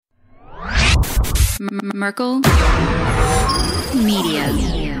Merkel Media.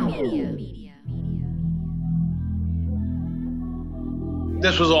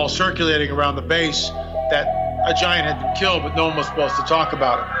 This was all circulating around the base that a giant had been killed, but no one was supposed to talk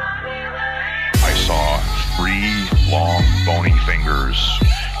about it. I saw 3 long, bony fingers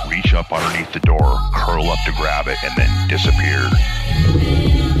reach up underneath the door, curl up to grab it, and then disappeared.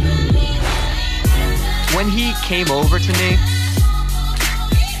 When he came over to me,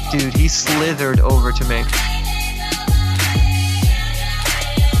 dude, he slithered over to me.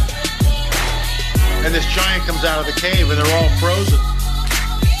 And this giant comes out of the cave and they're all frozen.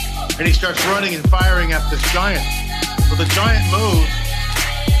 And he starts running and firing at this giant. Well, the giant moves.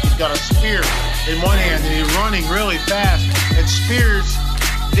 He's got a spear in one hand and he's running really fast and spears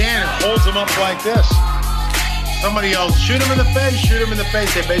Dan and holds him up like this. Somebody yells, shoot him in the face, shoot him in the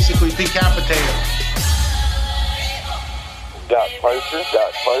face. They basically decapitate him. Got closer.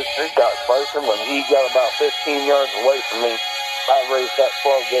 When he got about 15 yards away from me, I raised that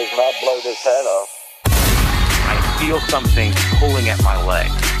 12 gauge and I blowed his head off. I feel something pulling at my leg,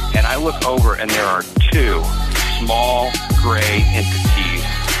 and I look over and there are 2 small gray entities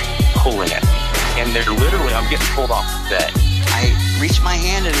pulling at me. And they're literally, I'm getting pulled off the bed. I reached my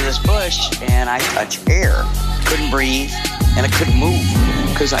hand into this bush and I touched air. Couldn't breathe and I couldn't move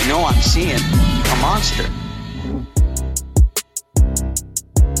because I know I'm seeing a monster.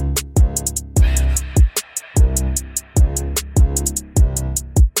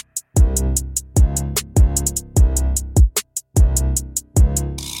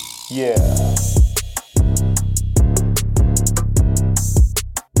 Yeah.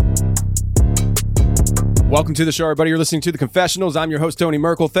 Welcome to the show, everybody. You're listening to The Confessionals. I'm your host, Tony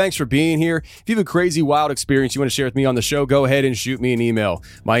Merkel. Thanks for being here. If you have a crazy, wild experience you want to share with me on the show, go ahead and shoot me an email.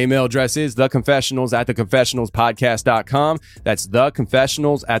 My email address is theconfessionals@theconfessionalspodcast.com. That's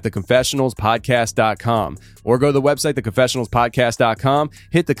theconfessionals@theconfessionalspodcast.com. Or go to the website, theconfessionalspodcast.com.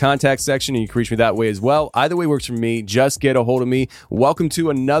 Hit the contact section and you can reach me that way as well. Either way works for me. Just get a hold of me. Welcome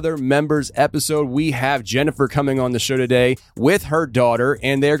to another members episode. We have Jennifer coming on the show today with her daughter,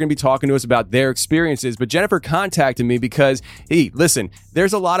 and they're going to be talking to us about their experiences. But Jennifer contacted me because, hey, listen,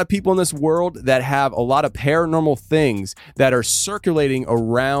 there's a lot of people in this world that have a lot of paranormal things that are circulating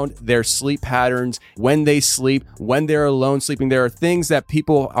around their sleep patterns, when they sleep, when they're alone sleeping. There are things that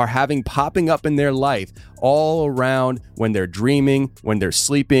people are having popping up in their life all around when they're dreaming, when they're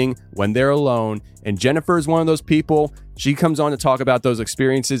sleeping, when they're alone. And Jennifer is one of those people. She comes on to talk about those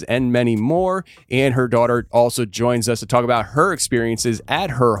experiences and many more. And her daughter also joins us to talk about her experiences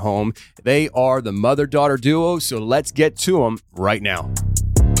at her home. They are the mother-daughter duo. So let's get to them right now.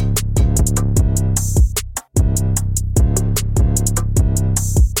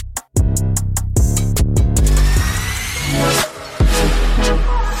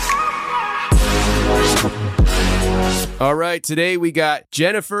 All right, today we got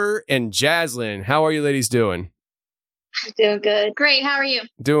Jennifer and Jaslyn. How are you ladies doing? Doing good. Great. How are you?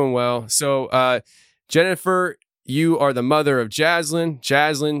 Doing well. So, Jennifer, you are the mother of Jaslyn.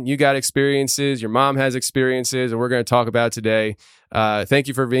 Jaslyn, you got experiences. Your mom has experiences, and we're going to talk about today. Thank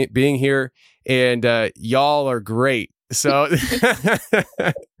you for being here, and y'all are great. So, you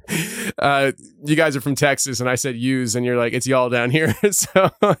guys are from Texas, and I said yous, and you're like, it's y'all down here. So,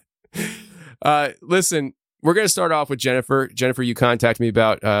 listen. We're going to start off with Jennifer. Jennifer, you contacted me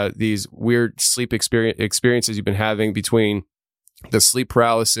about these weird sleep experiences you've been having between the sleep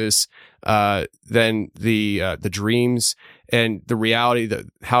paralysis, then the dreams, and the reality that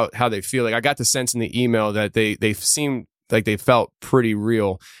how they feel. Like I got the sense in the email that they seemed like they felt pretty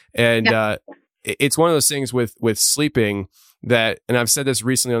real, and it's one of those things with sleeping that, and I've said this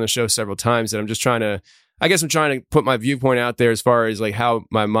recently on the show several times, that I'm trying to put my viewpoint out there as far as like how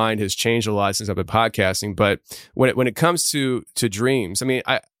my mind has changed a lot since I've been podcasting. But when it comes to dreams, I mean,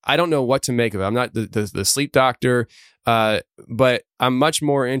 I don't know what to make of it. I'm not the sleep doctor, but I'm much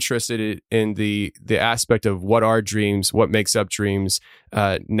more interested in the aspect of what are dreams, what makes up dreams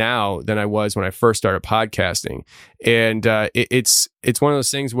now than I was when I first started podcasting. And it's one of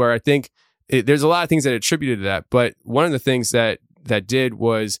those things where I think there's a lot of things that attributed to that. But one of the things that did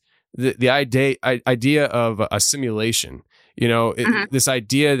was the idea of a simulation, this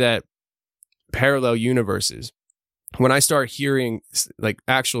idea that parallel universes. When I start hearing like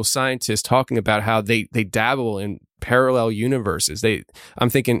actual scientists talking about how they dabble in parallel universes. I'm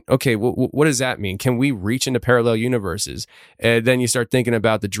thinking, okay, what does that mean? Can we reach into parallel universes? And then you start thinking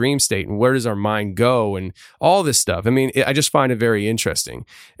about the dream state and where does our mind go and all this stuff. I mean, I just find it very interesting.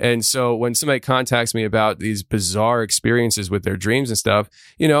 And so when somebody contacts me about these bizarre experiences with their dreams and stuff,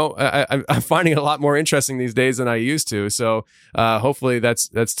 I'm finding it a lot more interesting these days than I used to. So hopefully that's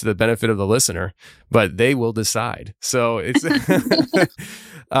to the benefit of the listener, but they will decide. So it's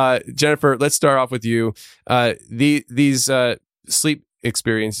Jennifer, let's start off with you. These sleep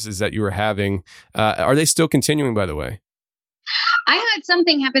experiences that you were having, are they still continuing, by the way? I had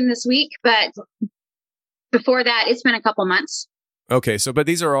something happen this week, but before that, it's been a couple months. Okay, but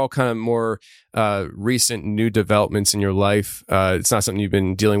these are all kind of more recent new developments in your life. It's not something you've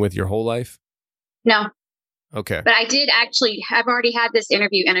been dealing with your whole life? No. Okay. But I did I've already had this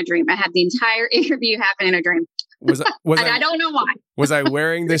interview in a dream. I had the entire interview happen in a dream. I don't know why. Was I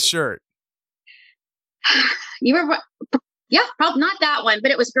wearing this shirt? You were, yeah, probably not that one,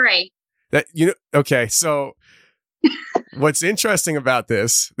 but it was gray. Okay, so what's interesting about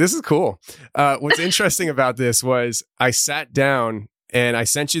this is cool. What's interesting about this was I sat down and I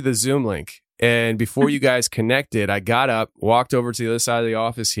sent you the Zoom link. And before you guys connected, I got up, walked over to the other side of the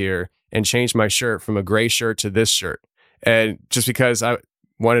office here and changed my shirt from a gray shirt to this shirt. And just because I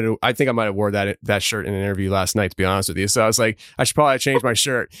think I might have wore that shirt in an interview last night, to be honest with you. So I was like, I should probably change my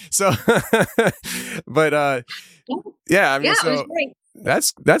shirt. So, but yeah, I mean, it was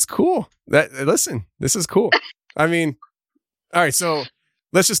great. That's cool. Listen, this is cool. I mean, all right, so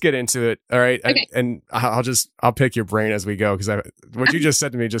let's just get into it. All right. Okay. And I'll pick your brain as we go. Cause what you just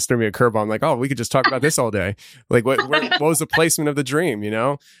said to me just threw me a curveball. I'm like, oh, we could just talk about this all day. Like what was the placement of the dream,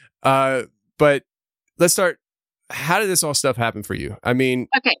 but let's start. How did this all stuff happen for you? I mean,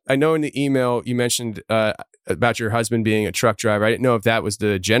 okay. I know in the email you mentioned about your husband being a truck driver. I didn't know if that was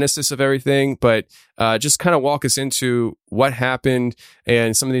the genesis of everything, but just kind of walk us into what happened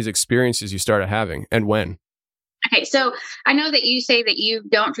and some of these experiences you started having and when. Okay, so I know that you say that you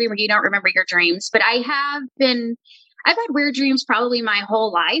don't dream or you don't remember your dreams, but I've had weird dreams probably my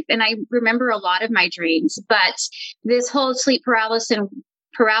whole life, and I remember a lot of my dreams, but this whole sleep paralysis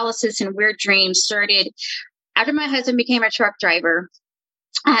and weird dreams started after my husband became a truck driver.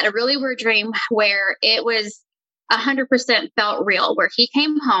 I had a really weird dream where it was 100% felt real, where he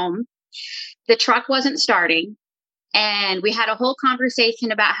came home, the truck wasn't starting, and we had a whole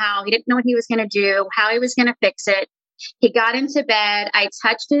conversation about how he didn't know what he was going to do, how he was going to fix it. He got into bed, I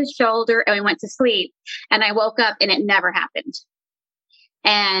touched his shoulder, and we went to sleep, and I woke up and it never happened.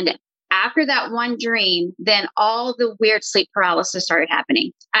 And after that one dream, then all the weird sleep paralysis started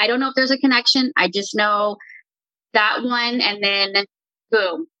happening. I don't know if there's a connection. I just know that one, and then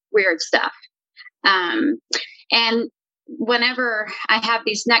boom, weird stuff. And whenever I have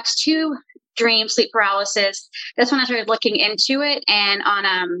these next two dreams, sleep paralysis, that's when I started looking into it, and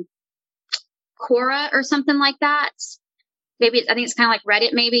on Quora or something like that. Maybe I think it's kind of like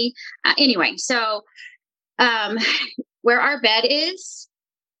Reddit, maybe. Anyway, so where our bed is,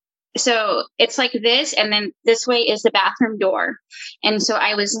 so it's like this, and then this way is the bathroom door. And so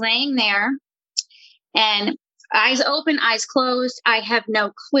I was laying there, and eyes open, eyes closed, I have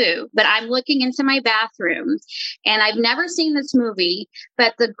no clue, but I'm looking into my bathroom, and I've never seen this movie,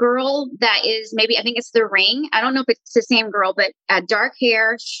 but the girl that is, maybe, I think it's The Ring. I don't know if it's the same girl, but dark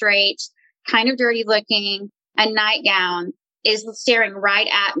hair, straight, kind of dirty looking, a nightgown, is staring right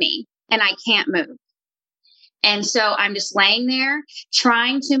at me, and I can't move. And so I'm just laying there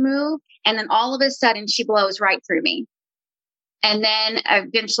trying to move, and then all of a sudden she blows right through me. And then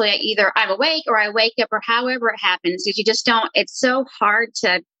eventually either I'm awake or I wake up, or however it happens, because you just don't, it's so hard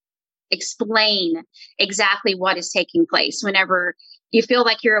to explain exactly what is taking place whenever you feel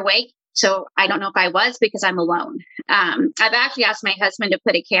like you're awake. So I don't know if I was, because I'm alone. I've actually asked my husband to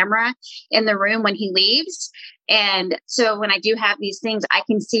put a camera in the room when he leaves. And so when I do have these things, I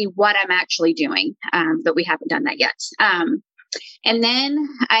can see what I'm actually doing. But we haven't done that yet. And then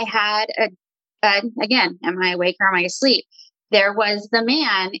I had, again, am I awake or am I asleep? There was the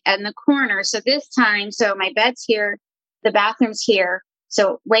man in the corner. So this time, so my bed's here, the bathroom's here.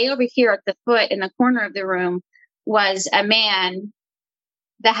 So way over here at the foot in the corner of the room was a man,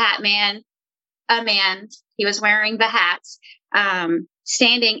 the hat man, a man. He was wearing the hat,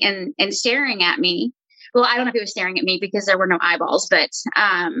 standing and staring at me. Well, I don't know if he was staring at me because there were no eyeballs, but,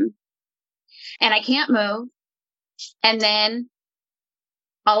 and I can't move. And then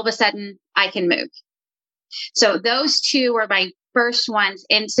all of a sudden I can move. So those two were my first ones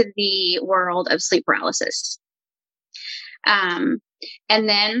into the world of sleep paralysis. And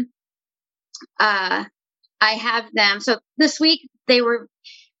then I have them. So this week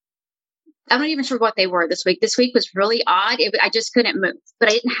I'm not even sure what they were this week. This week was really odd. I just couldn't move, but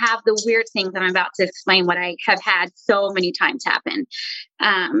I didn't have the weird things that I'm about to explain, what I have had so many times happen.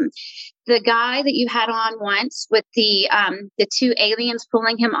 The guy that you had on once with the 2 aliens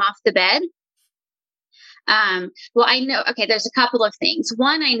pulling him off the bed. Well, I know, okay, there's a couple of things.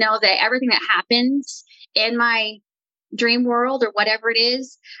 One, I know that everything that happens in my dream world or whatever it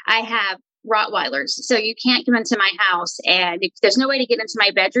is, I have Rottweilers. So you can't come into my house, and there's no way to get into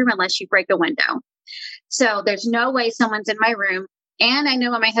my bedroom unless you break a window. So there's no way someone's in my room. And I know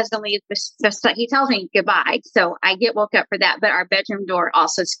when my husband leaves, he tells me goodbye. So I get woke up for that, but our bedroom door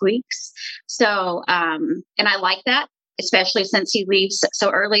also squeaks. So, and I like that, especially since he leaves so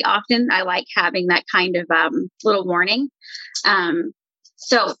early often. I like having that kind of little warning.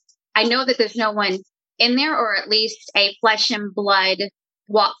 So I know that there's no one in there, or at least a flesh and blood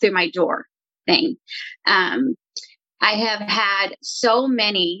walk through my door thing. I have had so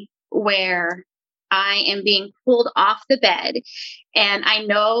many where I am being pulled off the bed, and I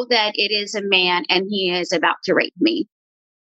know that it is a man and he is about to rape me.